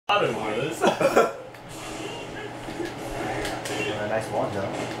thought it was. Nice one,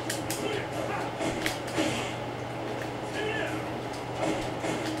 though.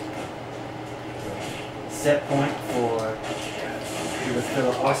 Set point for either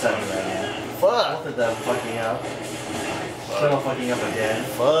Philip or Sunny right now. Fuck. Both of them fucking up. Philip fucking up again.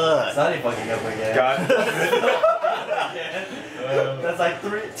 Fuck. Sunny fucking up again. God. That's like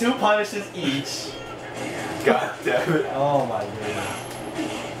two punishes each. God damn it. Oh my goodness.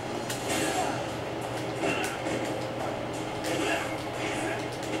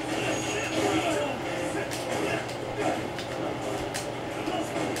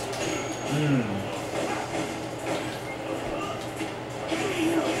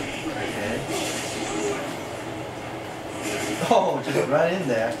 Okay. Oh, just right in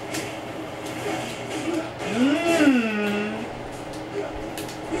there.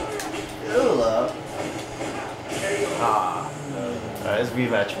 Ugh. Ah. Alright, let's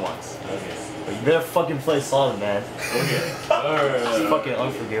rematch once. Okay. But you better fucking play solid, man. Okay. It's Alright. fucking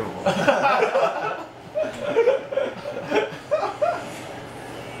unforgivable.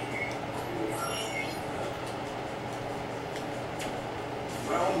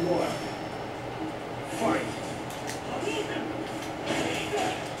 Round one. Fight.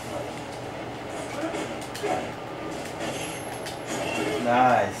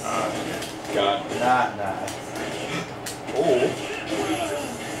 Nice. God. Not nice. Oh.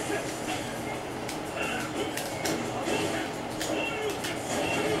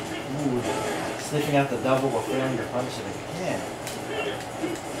 Ooh, sniffing out the double while failing to punch it again.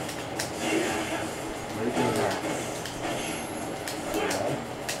 Breaking that.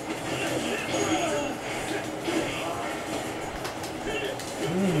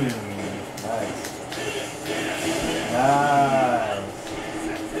 Nice. Nice.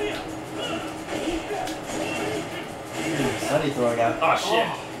 Sunny throwing out. Oh shit.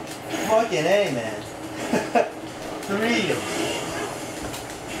 Fucking A, man. 3.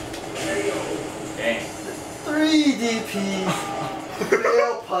 Dang. 3 DPs.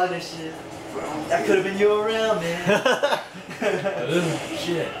 Real punishes. That could have been your round, man.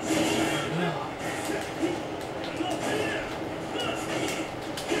 Shit.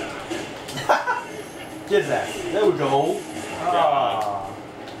 Get that. There we go. Ah.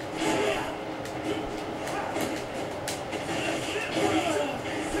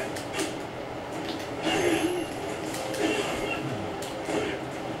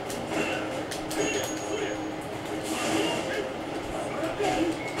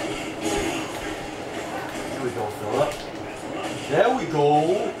 There we go, Philip. There we go.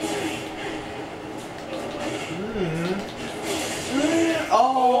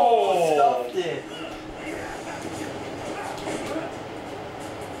 Oh, stuffed it.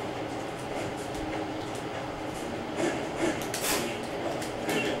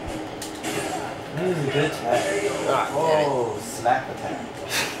 Good attack. Oh, slap attack.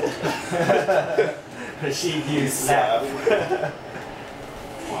 Rashid used slap.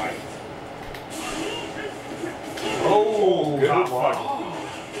 Oh, Good one. fuck.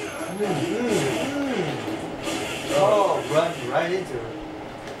 Oh, run right into it.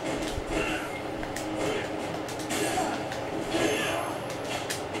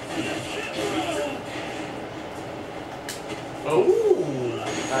 Oh.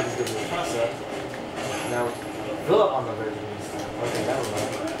 That is going to be a toss up. Now, Philip on the verge of these. Okay, that was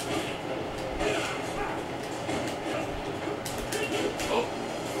right. Oh.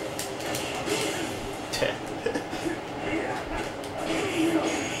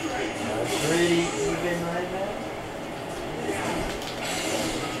 Pretty even right now.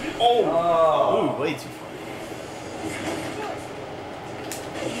 Oh. Ooh, way too far.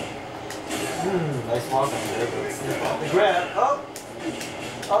 Nice walk on there, but snip off the grab. Oh!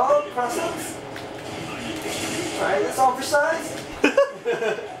 Oh, cross ups. Alright, that's all for size.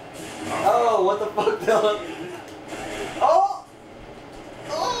 Oh, what the fuck, Dylan? Oh!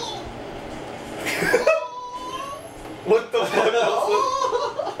 Oh! What the fuck was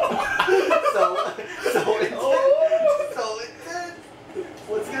so intense. So intense.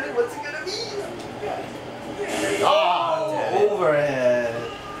 What's it gonna be? Oh, overhead.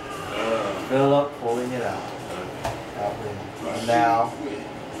 Philip pulling it out. And now,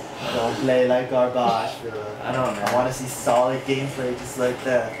 don't play like garbage, Philip. I don't know. I want to see solid gameplay just like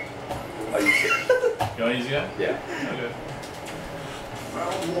that. Are you serious? You want to use it? Yeah. Okay.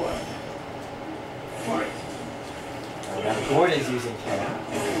 Round one. Fight. Now Gordon's using Cam.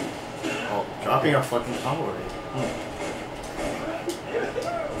 Oh, dropping our fucking combo rate.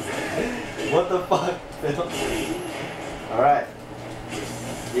 What the fuck, Phil? Alright.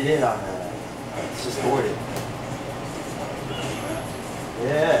 Get in on that. It's just Gordon.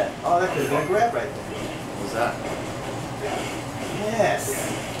 Yeah. that could have been a grab right there. What was that? Yes.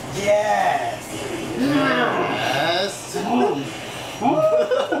 Yes. Yes. Yes.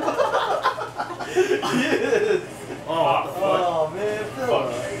 Oh, what the fuck? Oh man, Phil.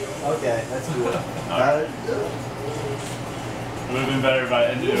 Okay, that's good. Would have been better if I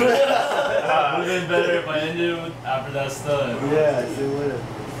ended it. Would have been better if I ended it with, after that stun. Yes, it would have.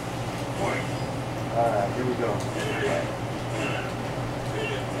 Alright, here we go.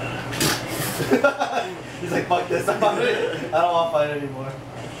 He's like, fuck this, I'm out of it. I don't want to fight anymore.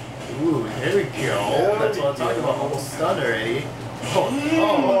 Ooh, there we go. That's what I'm talking about. Almost stunned already.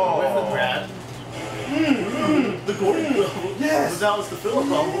 Oh, with the grab. The Gordon bubble. Yes. So that was the Philip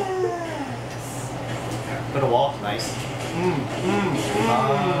bubble. Put a wall. Nice.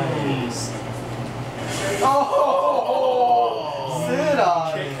 Nice. Oh! Sit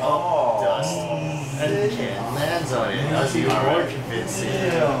on Kick it. up dust. And Ken lands on it. That's even more convincing.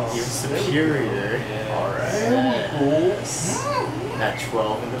 Yeah. Even superior. Alright. Yes. That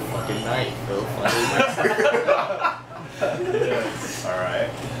 12 in the fucking night, Phil. Yes. Alright.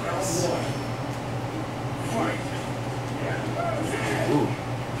 Ooh,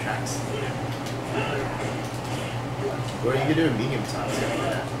 tracks. What are you gonna do in medium times after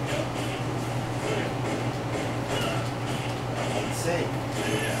that? Insane.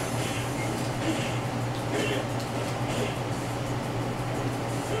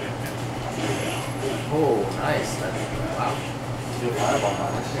 Oh, nice. Wow. Good fireball,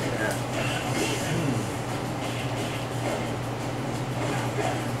 man. Yeah.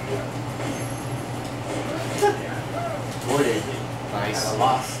 Gordon. Nice. Had a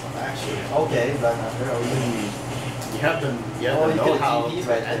loss, actually. Okay, but not there. You have the Oh, you know-how could have to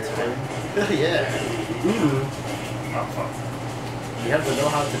right enter. there. Yeah. Ooh. Oh, fuck. You have to know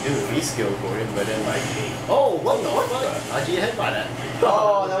how to do V-skill, Gordon, but then like, oh, what the fuck? How'd you get hit by that?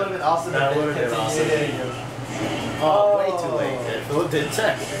 Oh, that would have been awesome. That if would've it been awesome. continued. Oh, way too late. And Philip did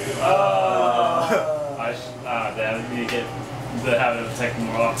tech. Damn, I need to get the habit of attacking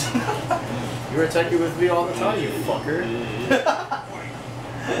more often. You were attacking with me all the time, you fucker.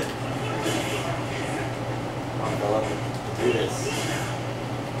 Come on, Philip. Do this.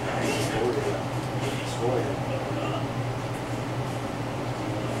 Destroy it. Destroy it.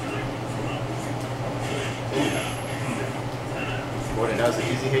 Gordon, that was an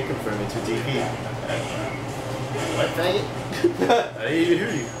easy hit confirm into DP. What, faggot? I didn't even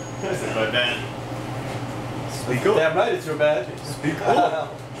hear you. My bad. Speak up. Damn right, it's your bad. Speak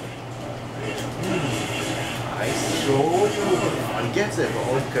up. Nice. Sure. He gets it, but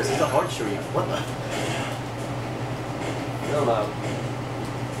only because it's a hard streak. What the?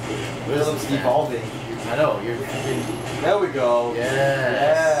 Philip's evolving. I know, you're freaking... There we go.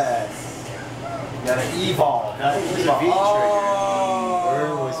 Yes. Yes. You gotta evolve. Gotta Where's your evolve. V-trigger?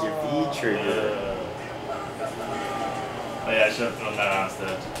 Where was your V-trigger? Oh yeah, I should have thrown that out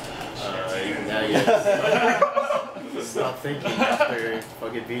instead. Now you stop thinking after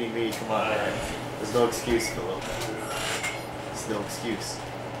fucking beating me. Come on, man. There's no excuse, Philip. There's no excuse.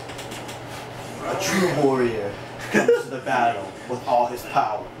 A true warrior comes to the battle with all his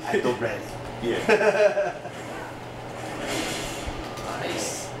power at the ready. Yeah.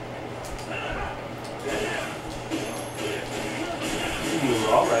 Nice. You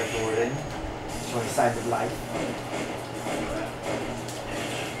were alright, Gordon. Showing signs of life.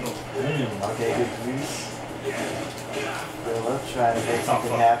 Okay, good use. Philip trying to make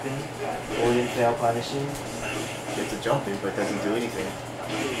something happen. Gordon fail punishing. Gets a jump in, but doesn't do anything.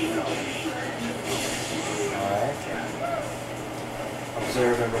 Alright.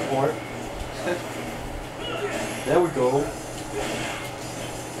 Observe and report. There we go.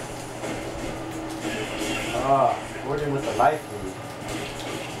 Ah, Gordon with the life lead.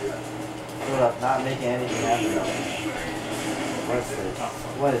 Philip not making anything happen. What's this?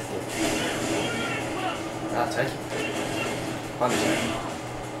 What is this? Not technically. Punishing.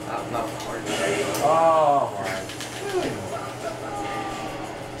 Not hard. Oh my goodness.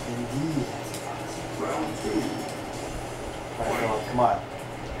 Indeed. Alright, Philip, come on.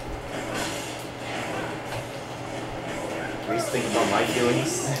 Please think about my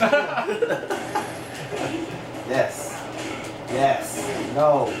feelings. Yes. Yes. No.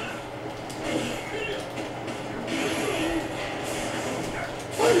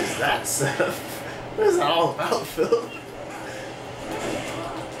 What is that stuff? What is that all about, Phil?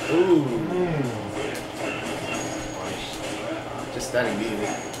 Ooh. Just that immediately.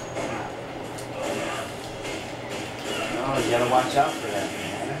 Oh, you gotta watch out for that,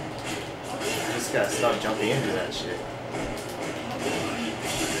 man. You just gotta stop jumping into that shit.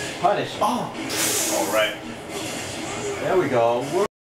 Punish. Oh! Alright. There we go.